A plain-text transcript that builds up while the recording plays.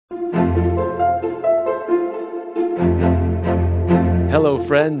Hello,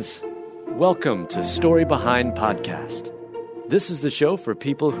 friends. Welcome to Story Behind Podcast. This is the show for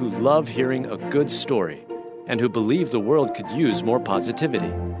people who love hearing a good story and who believe the world could use more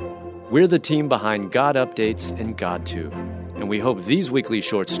positivity. We're the team behind God Updates and GodTube, and we hope these weekly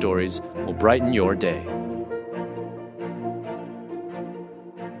short stories will brighten your day.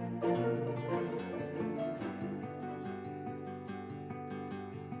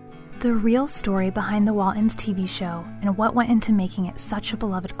 The real story behind the Waltons TV show and what went into making it such a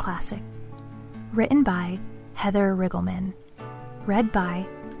beloved classic. Written by Heather Riggleman. Read by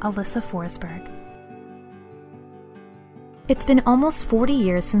Alyssa Forsberg. It's been almost 40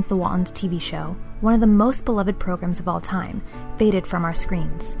 years since the Waltons TV show, one of the most beloved programs of all time, faded from our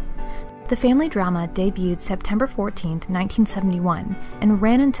screens. The family drama debuted September 14, 1971, and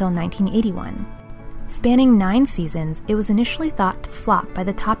ran until 1981. Spanning 9 seasons, it was initially thought to flop by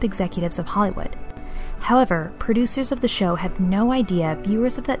the top executives of Hollywood. However, producers of the show had no idea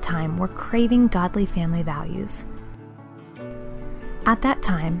viewers of that time were craving godly family values. At that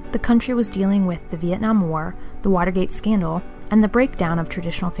time, the country was dealing with the Vietnam War, the Watergate scandal, and the breakdown of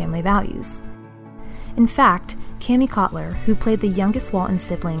traditional family values. In fact, Cammy Cotler, who played the youngest Walton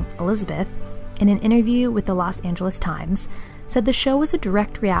sibling, Elizabeth, in an interview with the Los Angeles Times, said the show was a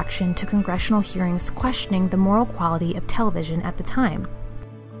direct reaction to congressional hearings questioning the moral quality of television at the time.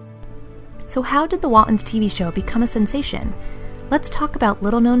 So how did the Waltons TV show become a sensation? Let's talk about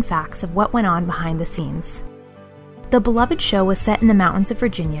little-known facts of what went on behind the scenes. The beloved show was set in the mountains of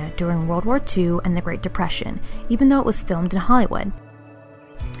Virginia during World War II and the Great Depression, even though it was filmed in Hollywood.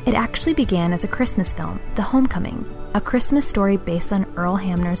 It actually began as a Christmas film, The Homecoming, a Christmas story based on Earl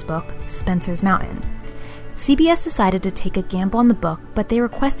Hamner's book, Spencer's Mountain. CBS decided to take a gamble on the book, but they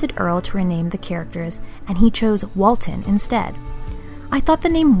requested Earl to rename the characters, and he chose Walton instead. "I thought the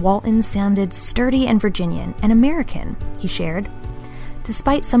name Walton sounded sturdy and Virginian and American," he shared.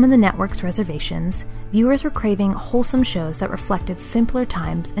 Despite some of the network's reservations, viewers were craving wholesome shows that reflected simpler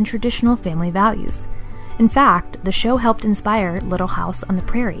times and traditional family values. In fact, the show helped inspire Little House on the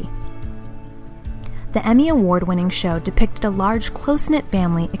Prairie. The Emmy Award-winning show depicted a large, close-knit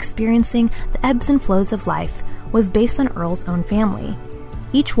family experiencing the ebbs and flows of life, was based on Earl's own family.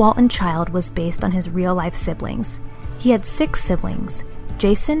 Each Walton child was based on his real-life siblings. He had 6 siblings: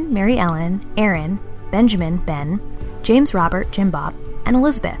 Jason, Mary Ellen, Aaron, Benjamin, Ben, James Robert, Jim Bob, and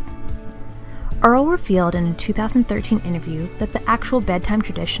Elizabeth. Earl revealed in a 2013 interview that the actual bedtime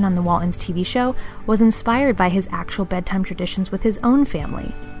tradition on the Waltons TV show was inspired by his actual bedtime traditions with his own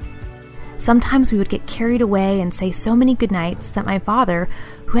family. "Sometimes we would get carried away and say so many goodnights that my father,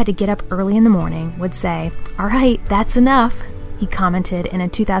 who had to get up early in the morning, would say, 'All right, that's enough,'" he commented in a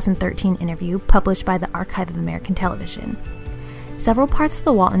 2013 interview published by the Archive of American Television. Several parts of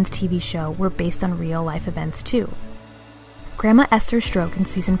the Waltons TV show were based on real-life events, too. Grandma Esther's stroke in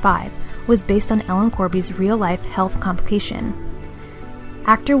Season 5 was based on Ellen Corby's real-life health complication.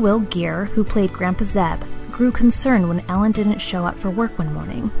 Actor Will Geer, who played Grandpa Zeb, grew concerned when Ellen didn't show up for work one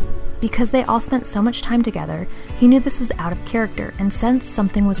morning. Because they all spent so much time together, he knew this was out of character and sensed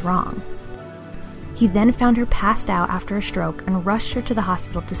something was wrong. He then found her passed out after a stroke and rushed her to the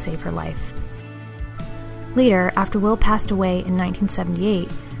hospital to save her life. Later, after Will passed away in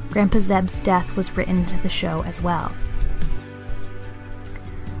 1978, Grandpa Zeb's death was written into the show as well.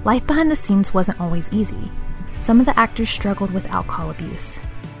 Life behind the scenes wasn't always easy. Some of the actors struggled with alcohol abuse.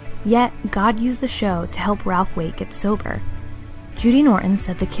 Yet, God used the show to help Ralph Waite get sober. Judy Norton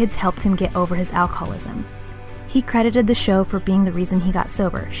said the kids helped him get over his alcoholism. He credited the show for being the reason he got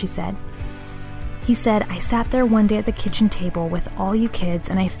sober, she said. He said, "I sat there one day at the kitchen table with all you kids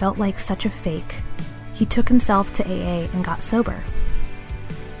and I felt like such a fake." He took himself to AA and got sober.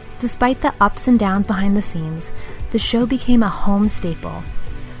 Despite the ups and downs behind the scenes, the show became a home staple.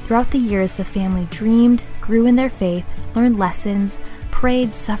 Throughout the years, the family dreamed, grew in their faith, learned lessons,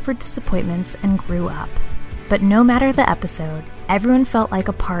 prayed, suffered disappointments, and grew up. But no matter the episode, everyone felt like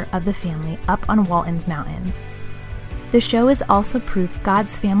a part of the family up on Walton's Mountain. The show is also proof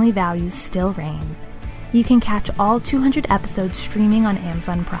God's family values still reign. You can catch all 200 episodes streaming on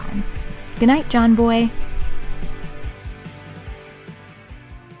Amazon Prime. Good night, John Boy.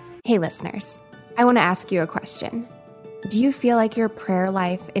 Hey listeners, I want to ask you a question. Do you feel like your prayer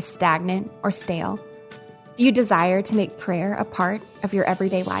life is stagnant or stale? Do you desire to make prayer a part of your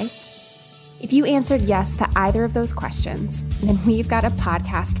everyday life? If you answered yes to either of those questions, then we've got a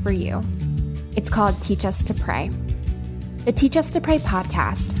podcast for you. It's called Teach Us to Pray. The Teach Us to Pray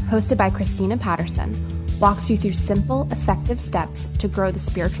podcast, hosted by Christina Patterson, walks you through simple, effective steps to grow the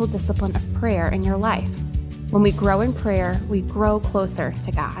spiritual discipline of prayer in your life. When we grow in prayer, we grow closer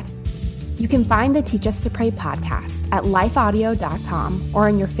to God. You can find the Teach Us to Pray podcast at lifeaudio.com or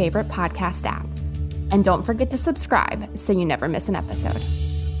in your favorite podcast app. And don't forget to subscribe so you never miss an episode.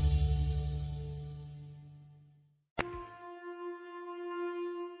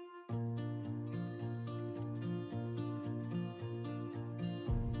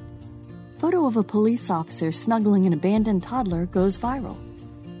 Photo of a police officer snuggling an abandoned toddler goes viral.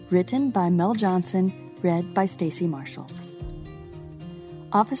 Written by Mel Johnson, read by Stacy Marshall.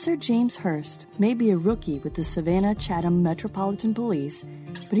 Officer James Hurst may be a rookie with the Savannah-Chatham Metropolitan Police,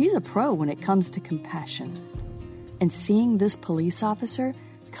 but he's a pro when it comes to compassion. And seeing this police officer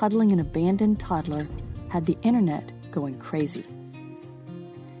cuddling an abandoned toddler had the internet going crazy.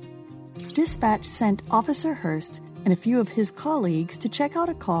 Dispatch sent Officer Hurst and a few of his colleagues to check out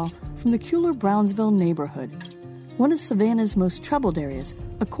a call from the Kuhler-Brownsville neighborhood, one of Savannah's most troubled areas,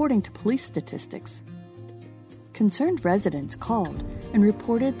 according to police statistics. Concerned residents called and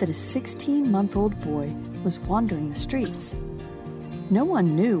reported that a 16-month-old boy was wandering the streets. No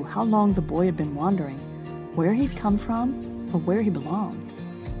one knew how long the boy had been wandering, where he'd come from, or where he belonged.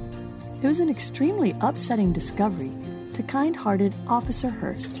 It was an extremely upsetting discovery to kind-hearted Officer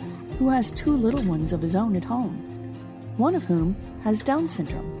Hurst, who has 2 little ones of his own at home, one of whom has Down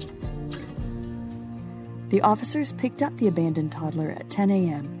syndrome. The officers picked up the abandoned toddler at 10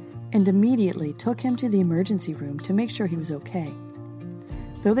 a.m. and immediately took him to the emergency room to make sure he was okay.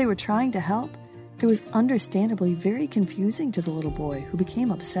 Though they were trying to help, it was understandably very confusing to the little boy, who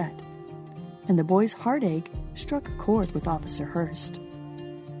became upset. And the boy's heartache struck a chord with Officer Hurst.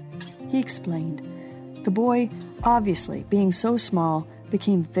 He explained, the boy, obviously being so small,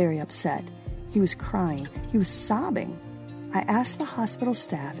 became very upset. He was crying. He was sobbing. I asked the hospital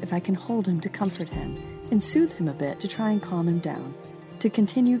staff if I can hold him to comfort him and soothe him a bit to try and calm him down, to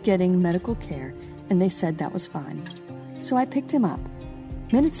continue getting medical care, and they said that was fine. So I picked him up.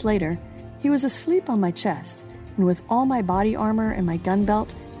 Minutes later, he was asleep on my chest, and with all my body armor and my gun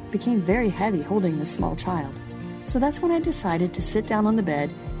belt, it became very heavy holding this small child. So that's when I decided to sit down on the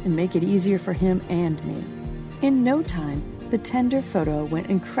bed and make it easier for him and me. In no time, the tender photo went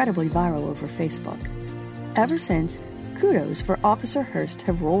incredibly viral over Facebook. Ever since, kudos for Officer Hurst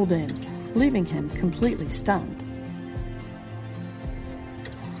have rolled in, leaving him completely stunned.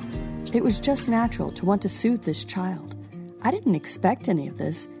 It was just natural to want to soothe this child. I didn't expect any of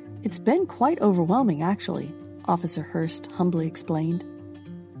this. It's been quite overwhelming, actually, Officer Hurst humbly explained.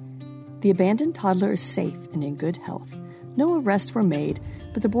 The abandoned toddler is safe and in good health. No arrests were made,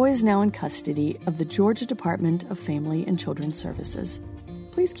 but the boy is now in custody of the Georgia Department of Family and Children's Services.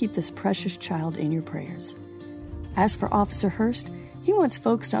 Please keep this precious child in your prayers. As for Officer Hurst, he wants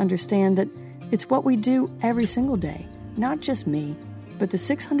folks to understand that it's what we do every single day, not just me, but the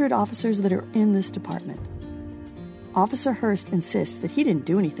 600 officers that are in this department. Officer Hurst insists that he didn't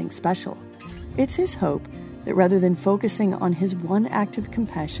do anything special. It's his hope that rather than focusing on his one act of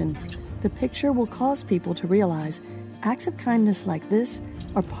compassion, the picture will cause people to realize acts of kindness like this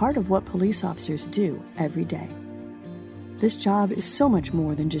are part of what police officers do every day. This job is so much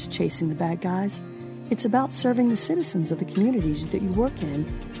more than just chasing the bad guys. It's about serving the citizens of the communities that you work in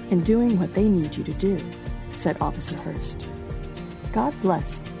and doing what they need you to do, said Officer Hurst. God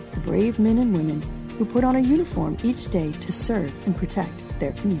bless the brave men and women who put on a uniform each day to serve and protect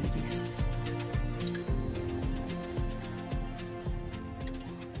their communities.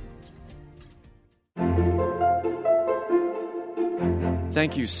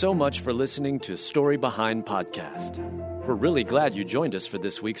 Thank you so much for listening to Story Behind Podcast. We're really glad you joined us for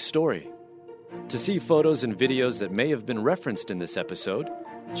this week's story. To see photos and videos that may have been referenced in this episode,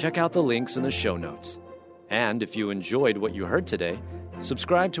 check out the links in the show notes. And if you enjoyed what you heard today,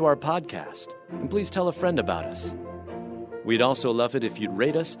 subscribe to our podcast, and please tell a friend about us. We'd also love it if you'd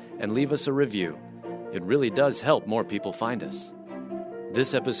rate us and leave us a review. It really does help more people find us.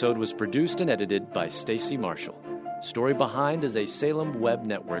 This episode was produced and edited by Stacy Marshall. Story Behind is a Salem Web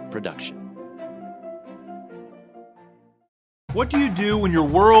Network production. What do you do when your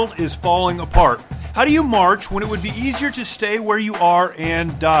world is falling apart? How do you march when it would be easier to stay where you are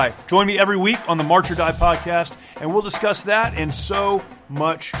and die? Join me every week on the March or Die podcast, and we'll discuss that and so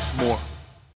much more.